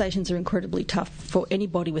conversations are incredibly tough for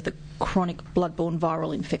anybody with a chronic bloodborne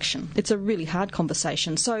viral infection. It's a really hard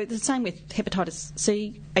conversation. So the same with hepatitis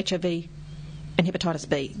C, HIV and hepatitis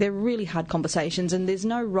B. They're really hard conversations, and there's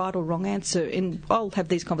no right or wrong answer. And I'll have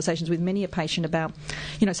these conversations with many a patient about,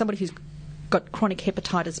 somebody who's got chronic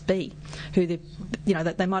hepatitis B, who they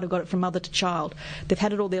might have got it from mother to child. They've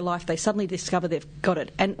had it all their life. They suddenly discover they've got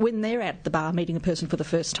it. And when they're at the bar meeting a person for the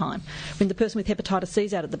first time, when the person with hepatitis C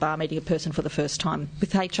is out at the bar meeting a person for the first time,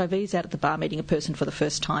 with HIV is out at the bar meeting a person for the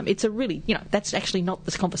first time, it's a really, that's actually not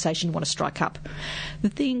the conversation you want to strike up. The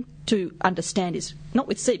thing to understand is, not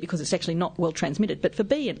with C because it's actually not well transmitted, but for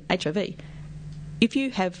B and HIV, if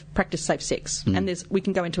you have practiced safe sex, and we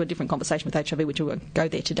can go into a different conversation with HIV, which we won't go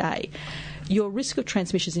there today, your risk of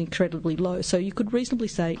transmission is incredibly low. So you could reasonably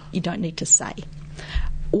say you don't need to say.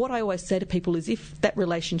 What I always say to people is, if that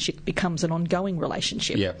relationship becomes an ongoing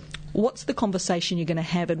relationship, what's the conversation you're going to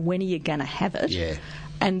have and when are you going to have it? Yeah.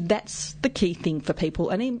 And that's the key thing for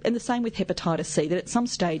people. And the same with hepatitis C, that at some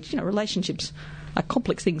stage, relationships are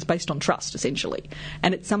complex things based on trust, essentially.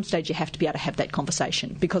 And at some stage you have to be able to have that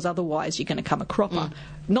conversation, because otherwise you're going to come a cropper,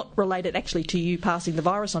 not related actually to you passing the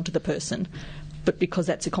virus onto the person, but because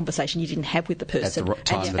that's a conversation you didn't have with the person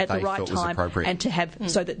at the right time and to have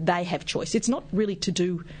so that they have choice. It's not really to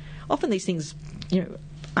do. Often these things,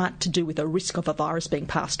 aren't to do with a risk of a virus being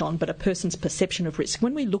passed on, but a person's perception of risk.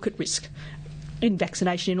 When we look at risk in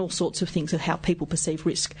vaccination, in all sorts of things, of how people perceive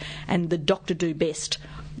risk, and the doctor do best,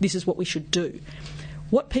 this is what we should do.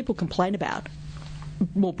 What people complain about,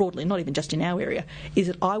 more broadly, not even just in our area, is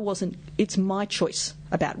that it's my choice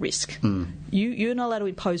about risk. You're not allowed to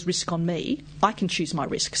impose risk on me. I can choose my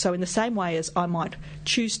risk. So in the same way as I might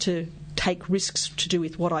choose to take risks to do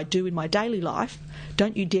with what I do in my daily life,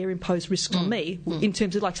 don't you dare impose risks on me in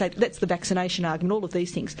terms of, like, say, that's the vaccination argument, all of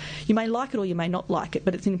these things. You may like it or you may not like it,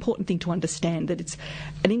 but it's an important thing to understand that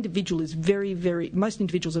most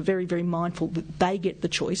individuals are very, very mindful that they get the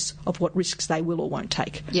choice of what risks they will or won't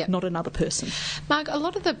take, not another person. Mark, a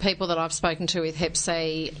lot of the people that I've spoken to with Hep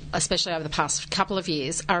C, especially over the past couple of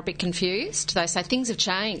years, are a bit confused. They say things have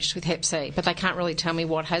changed with Hep C, but they can't really tell me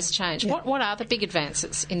what has changed. Yeah. What are the big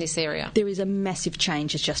advances in this area? There is a massive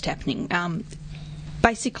change that's just happening.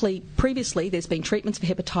 Basically, previously there's been treatments for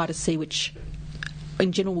hepatitis C which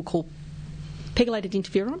in general we'll call pegylated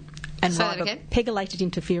interferon and pegylated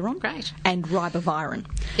interferon and ribavirin.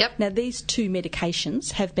 Yep. Now, these two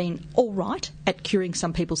medications have been all right at curing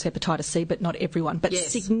some people's hepatitis C, but not everyone. But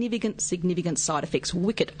significant side effects.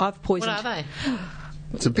 Wicked. I've poisoned. What are they?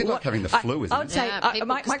 It's a bit like having the flu, isn't it? I would say,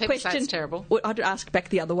 my question, terrible. I'd ask back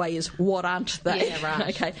the other way, is what aren't they? Yeah, right.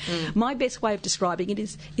 Okay. My best way of describing it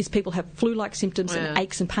is people have flu-like symptoms and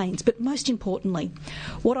aches and pains. But most importantly,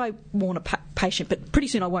 what I warn a patient, but pretty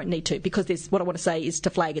soon I won't need to, because what I want to say is to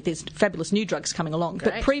flag it, there's fabulous new drugs coming along.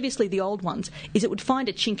 Great. But previously the old ones, is it would find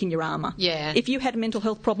a chink in your armour. Yeah. If you had a mental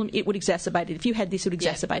health problem, it would exacerbate it. If you had this, it would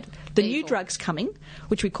exacerbate it. The new drugs coming,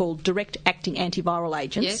 which we call direct-acting antiviral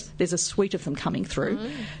agents, there's a suite of them coming through,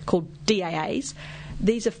 called DAAs.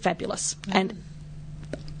 These are fabulous. And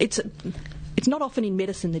it's not often in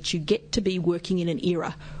medicine that you get to be working in an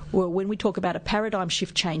era where, when we talk about a paradigm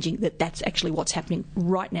shift changing, that's actually what's happening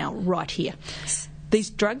right now, right here. These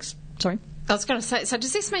drugs... Sorry? I was going to say, so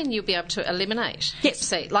does this mean you'll be able to eliminate Hep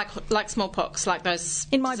C, like smallpox, like those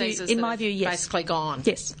diseases in my view, yes. Basically gone?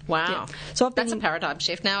 Yes. Wow. Yeah. So that's a paradigm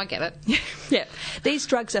shift. Now I get it. Yeah. These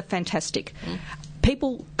drugs are fantastic.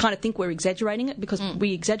 People kind of think we're exaggerating it, because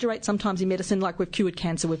we exaggerate sometimes in medicine, like we've cured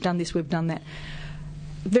cancer, we've done this, we've done that.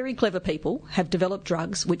 Very clever people have developed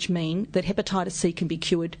drugs which mean that hepatitis C can be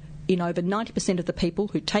cured in over 90% of the people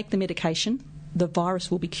who take the medication. The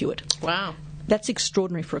virus will be cured. Wow. That's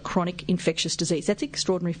extraordinary for a chronic infectious disease. That's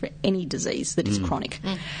extraordinary for any disease that is chronic.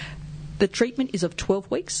 The treatment is of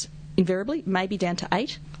 12 weeks, invariably, maybe down to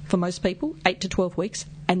 8 for most people, 8 to 12 weeks,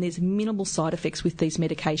 and there's minimal side effects with these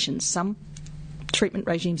medications. Some treatment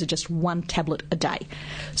regimes are just 1 tablet a day.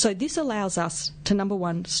 So this allows us to, number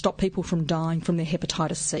one, stop people from dying from their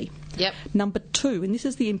hepatitis C. Yep. Number two, and this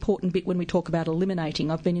is the important bit when we talk about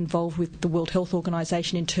eliminating, I've been involved with the World Health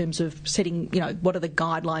Organisation in terms of setting, what are the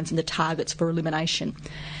guidelines and the targets for elimination.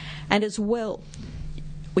 And as well,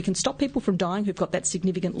 we can stop people from dying who've got that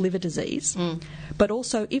significant liver disease, but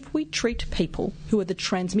also if we treat people who are the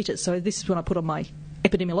transmitters, so this is when I put on my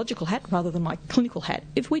epidemiological hat rather than my clinical hat,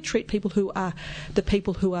 if we treat people who are the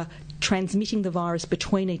people who are transmitting the virus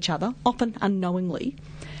between each other, often unknowingly,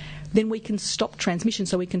 then we can stop transmission,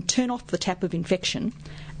 so we can turn off the tap of infection,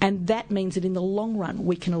 and that means that in the long run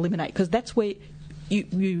we can eliminate, because that's where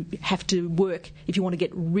you have to work if you want to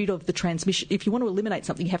get rid of the transmission. If you want to eliminate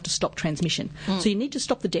something, you have to stop transmission. So you need to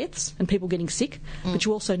stop the deaths and people getting sick, but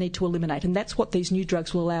you also need to eliminate. And that's what these new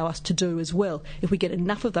drugs will allow us to do as well, if we get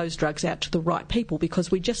enough of those drugs out to the right people, because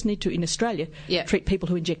we just need to, in Australia, treat people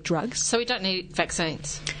who inject drugs. So we don't need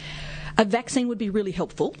vaccines? A vaccine would be really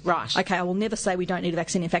helpful. Right. Okay, I will never say we don't need a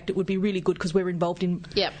vaccine. In fact, it would be really good because we're involved in,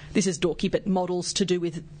 this is dorky, but models to do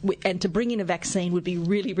with, and to bring in a vaccine would be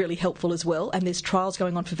really, really helpful as well. And there's trials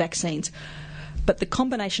going on for vaccines. But the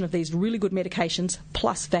combination of these really good medications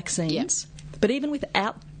plus vaccines, but even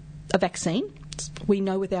without a vaccine, we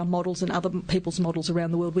know with our models and other people's models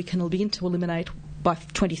around the world, we can begin to eliminate by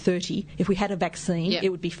 2030. If we had a vaccine, it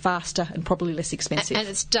would be faster and probably less expensive. And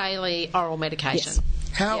it's daily oral medication. Yes.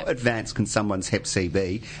 How advanced can someone's Hep C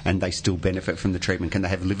be and they still benefit from the treatment? Can they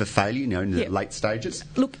have liver failure, in the late stages?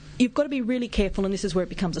 Look, you've got to be really careful, and this is where it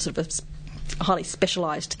becomes a sort of a highly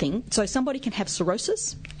specialised thing. So somebody can have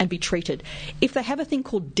cirrhosis and be treated. If they have a thing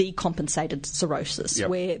called decompensated cirrhosis,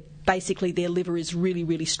 where basically their liver is really,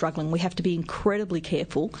 really struggling, we have to be incredibly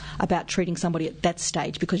careful about treating somebody at that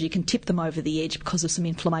stage, because you can tip them over the edge because of some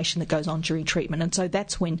inflammation that goes on during treatment. And so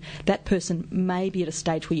that's when that person may be at a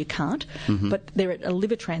stage where you can't, but they're at a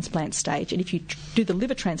liver transplant stage. And if you do the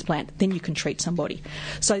liver transplant, then you can treat somebody.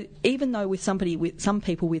 So even though with some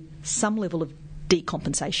people with some level of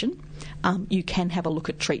decompensation, you can have a look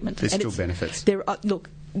at treatment. There's still benefits.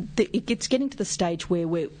 It's getting to the stage where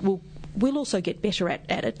we'll also get better at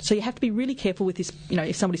it. So you have to be really careful with this,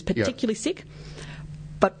 if somebody's particularly sick.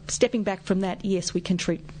 But stepping back from that, yes, we can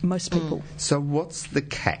treat most people. So what's the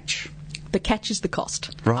catch? The catch is the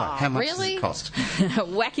cost. Right. How much does really? it cost?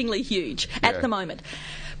 Whackingly huge at the moment.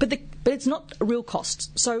 But it's not a real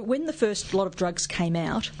cost. So when the first lot of drugs came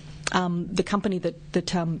out, the company that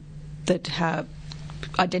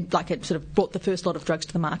sort of brought the first lot of drugs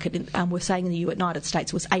to the market, we're saying in the United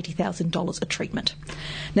States it was $80,000 a treatment.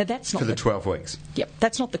 Now that's not for the 12 weeks. Yep,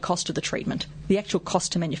 that's not the cost of the treatment. The actual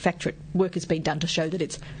cost to manufacture it, work has been done to show that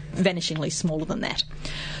it's vanishingly smaller than that.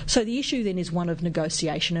 So the issue then is one of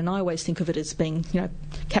negotiation, and I always think of it as being,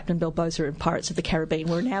 Captain Barbossa in Pirates of the Caribbean.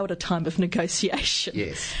 We're now at a time of negotiation.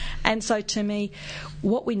 Yes. And so to me,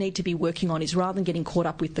 what we need to be working on is, rather than getting caught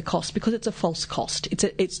up with the cost, because it's a false cost.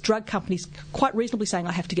 It's drug companies quite reasonably saying,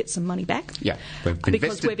 I have to get some money back. Yeah, we've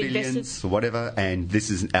invested billions or whatever, and this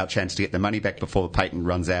is our chance to get the money back before the patent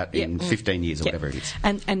runs out in 15 years or whatever it is.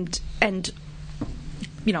 And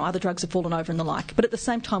other drugs have fallen over and the like. But at the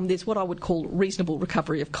same time, there's what I would call reasonable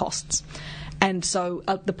recovery of costs. And so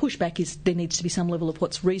the pushback is there needs to be some level of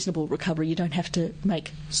what's reasonable recovery. You don't have to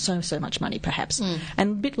make so much money, perhaps.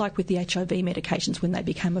 And a bit like with the HIV medications when they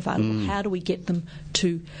became available, how do we get them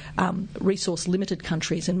to resource-limited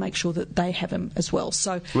countries and make sure that they have them as well?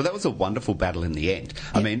 Well, that was a wonderful battle in the end.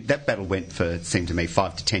 I mean, that battle went for, it seemed to me,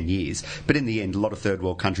 5 to 10 years. But in the end, a lot of third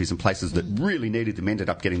world countries and places that really needed them ended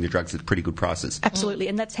up getting the drugs at pretty good prices. Absolutely,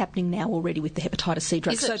 and that's happening now already with the hepatitis C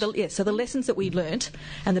drugs. So the lessons that we learnt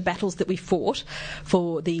and the battles that we fought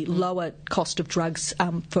for the lower cost of drugs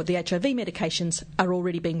for the HIV medications are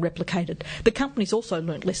already being replicated. The companies also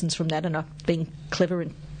learnt lessons from that and are being clever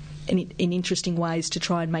in interesting ways to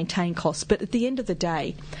try and maintain costs. But at the end of the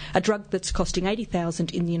day, a drug that's costing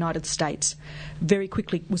 $80,000 in the United States very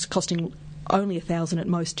quickly was costing only $1,000 at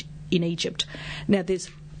most in Egypt. Now there's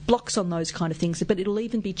blocks on those kind of things, but it'll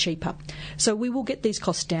even be cheaper. So we will get these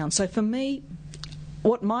costs down. So for me,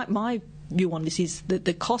 what my view on this is that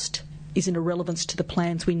the cost is in irrelevance to the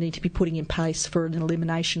plans we need to be putting in place for an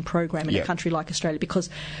elimination program in a country like Australia, because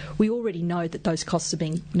we already know that those costs are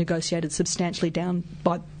being negotiated substantially down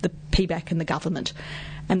by the PBAC and the government.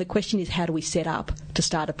 And the question is, how do we set up to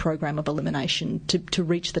start a program of elimination to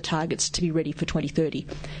reach the targets to be ready for 2030?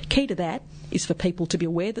 Key to that is for people to be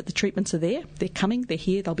aware that the treatments are there, they're coming, they're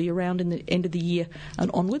here, they'll be around in the end of the year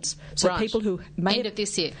and onwards. So people who may end of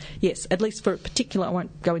this year, yes, at least for a particular, I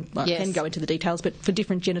won't go in, I can go into the details, but for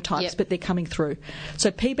different genotypes, but they're coming through.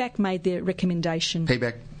 So PBAC made their recommendation.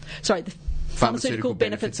 The Pharmaceutical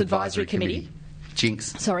Benefits Advisory Committee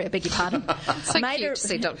Jinx. Sorry, I beg your pardon. So cute to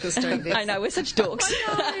see doctors doing this. I know, we're such dorks.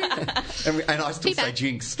 And I still say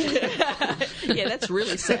jinx. Yeah, that's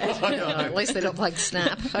really sad. At least they're not playing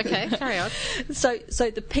Snap. Okay, carry on. So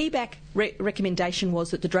the PBAC recommendation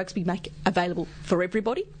was that the drugs be made available for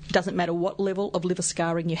everybody. It doesn't matter what level of liver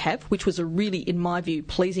scarring you have, which was a really, in my view,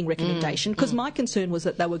 pleasing recommendation, because my concern was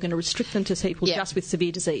that they were going to restrict them to people just with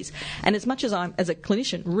severe disease. And as much as I, as a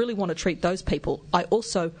clinician, really want to treat those people, I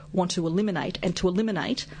also want to eliminate, and to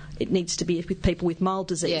eliminate, it needs to be with people with mild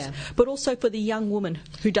disease, but also for the young woman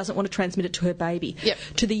who doesn't want to transmit it to her baby,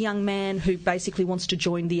 to the young man who basically wants to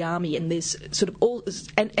join the army, and there's sort of all,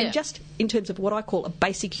 and just in terms of what I call a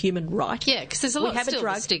basic human right. Yeah, because there's a lot still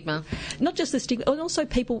of stigma. Not just the stigma, and also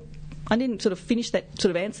people. I didn't sort of finish that sort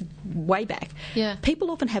of answer way back. Yeah.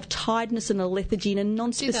 People often have tiredness and a lethargy and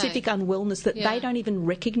non-specific unwellness that they don't even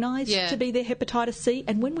recognise to be their hepatitis C.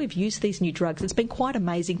 And when we've used these new drugs, it's been quite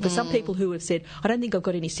amazing for some people who have said, I don't think I've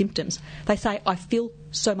got any symptoms. They say, I feel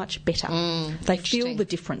so much better. They feel the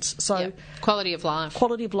difference. So quality of life.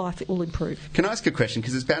 Quality of life, it will improve. Can I ask a question?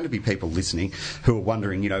 Because there's bound to be people listening who are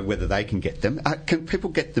wondering, whether they can get them. Can people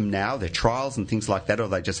get them now? There are trials and things like that, or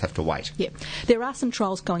they just have to wait? Yeah. There are some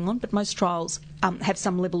trials going on, but most trials have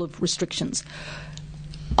some level of restrictions.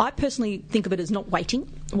 I personally think of it as not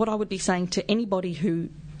waiting. What I would be saying to anybody who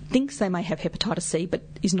thinks they may have hepatitis C but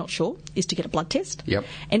is not sure is to get a blood test. Yep.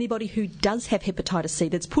 Anybody who does have hepatitis C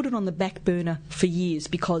that's put it on the back burner for years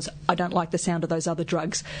because I don't like the sound of those other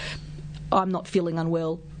drugs, I'm not feeling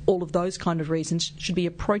unwell, all of those kind of reasons, should be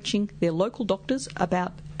approaching their local doctors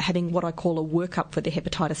about having what I call a workup for their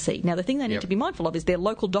hepatitis C. Now, the thing they need to be mindful of is their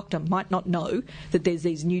local doctor might not know that there's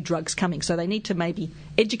these new drugs coming, so they need to maybe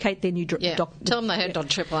educate their new doctor. Tell them they heard on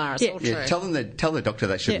Triple R. It's all true. Tell the doctor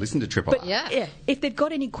they should listen to Triple R. If they've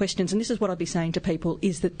got any questions, and this is what I'd be saying to people,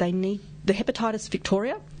 is that they need the Hepatitis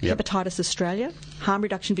Victoria, Hepatitis Australia, Harm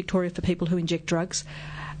Reduction Victoria for people who inject drugs,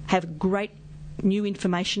 have great new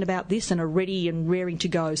information about this and are ready and raring to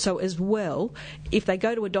go. So as well, if they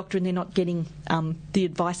go to a doctor and they're not getting the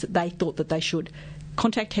advice that they thought that they should,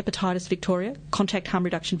 contact Hepatitis Victoria, contact Harm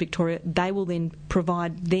Reduction Victoria. They will then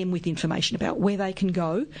provide them with information about where they can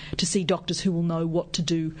go to see doctors who will know what to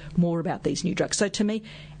do more about these new drugs. So to me,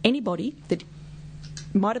 anybody that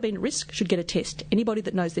might have been at risk should get a test. Anybody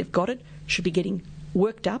that knows they've got it should be getting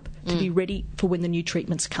worked up to be ready for when the new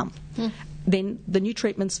treatments come. Then the new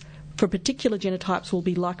treatments for particular genotypes will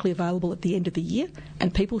be likely available at the end of the year,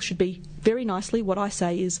 and people should be, very nicely, what I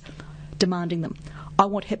say is demanding them. I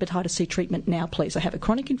want hepatitis C treatment now, please. I have a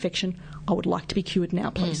chronic infection. I would like to be cured now,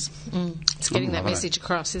 please. It's getting that message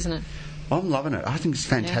across, isn't it? I'm loving it. I think it's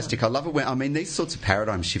fantastic. I love it when, these sorts of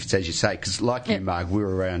paradigm shifts, as you say, because like you, Marg, we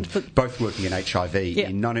were around both working in HIV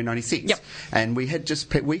in 1996. And we had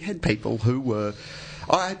people who were...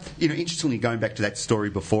 interestingly, going back to that story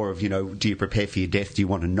before of, do you prepare for your death? Do you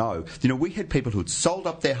want to know? We had people who'd sold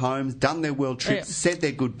up their homes, done their world trips, said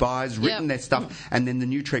their goodbyes, written their stuff, and then the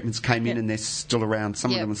new treatments came in and they're still around.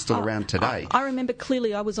 Some of them are still around today. I remember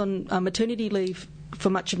clearly I was on maternity leave for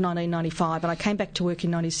much of 1995 and I came back to work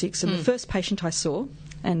in 96 and the first patient I saw,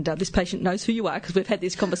 and this patient knows who you are because we've had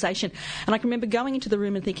this conversation, and I can remember going into the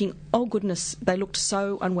room and thinking, oh goodness, they looked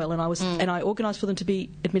so unwell, and I organised for them to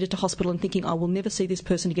be admitted to hospital and thinking, I will never see this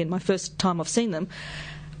person again. My first time I've seen them.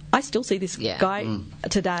 I still see this guy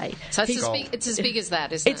today. So it's as big as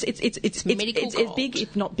that, isn't it? It's medical gold. It's big,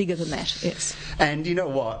 if not bigger than that, yes. And you know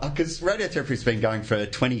what? Because radiotherapy has been going for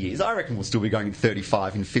 20 years. I reckon we'll still be going in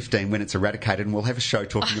 35, in 15 when it's eradicated, and we'll have a show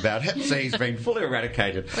talking about Hep C's been fully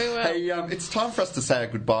eradicated. We will. Hey, it's time for us to say our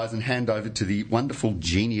goodbyes and hand over to the wonderful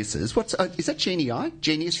geniuses. Is that Genie I?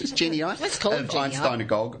 Geniuses? Genie I? Let's call them Genie I. Einstein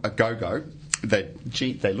a go-go. They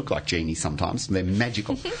look like genies sometimes. They're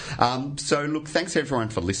magical. So, look, thanks everyone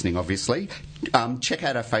for listening, obviously. Check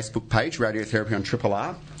out our Facebook page, Radiotherapy on Triple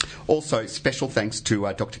R. Also, special thanks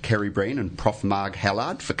to Dr. Kerry Breen and Prof. Marg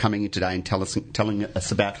Hallard for coming in today and telling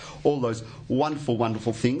us about all those wonderful,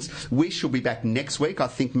 wonderful things. We shall be back next week. I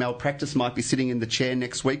think Malpractice might be sitting in the chair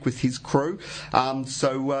next week with his crew.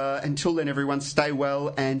 So until then, everyone, stay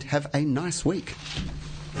well and have a nice week.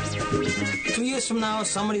 2 years from now,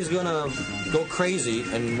 somebody's gonna go crazy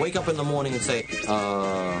and wake up in the morning and say,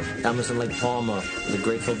 Emerson Lake Palmer, the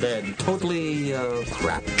Grateful Dead, totally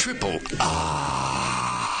crap. Triple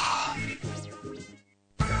R.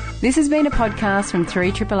 This has been a podcast from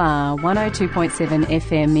 3RRR 102.7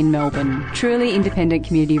 FM in Melbourne. Truly independent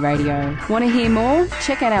community radio. Want to hear more?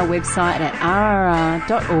 Check out our website at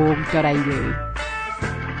rrr.org.au.